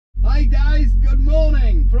guys, good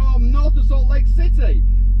morning from north of Salt Lake City.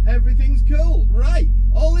 Everything's cool, right?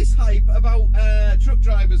 All this hype about truck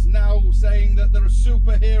drivers now saying that they're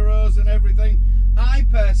superheroes and everything. I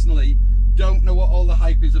personally don't know what all the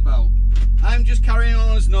hype is about. I'm just carrying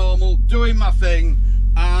on as normal, doing my thing,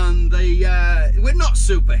 and we're not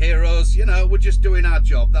superheroes, you know, we're just doing our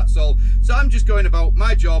job, that's all. So I'm just going about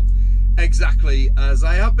my job exactly as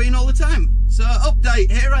I have been all the time. So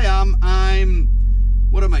update, here I am,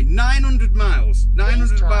 what am I, 900 miles?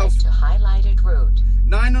 900 miles to highlighted route.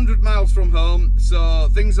 900 miles from home, so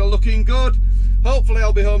things are looking good. Hopefully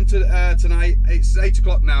I'll be home tonight. It's 8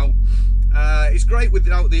 o'clock now. It's great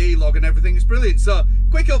without the e-log and everything, it's brilliant. So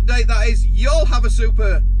quick update, that is, you'll have a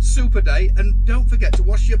super day, and don't forget to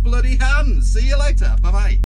wash your bloody hands. See you later, bye bye.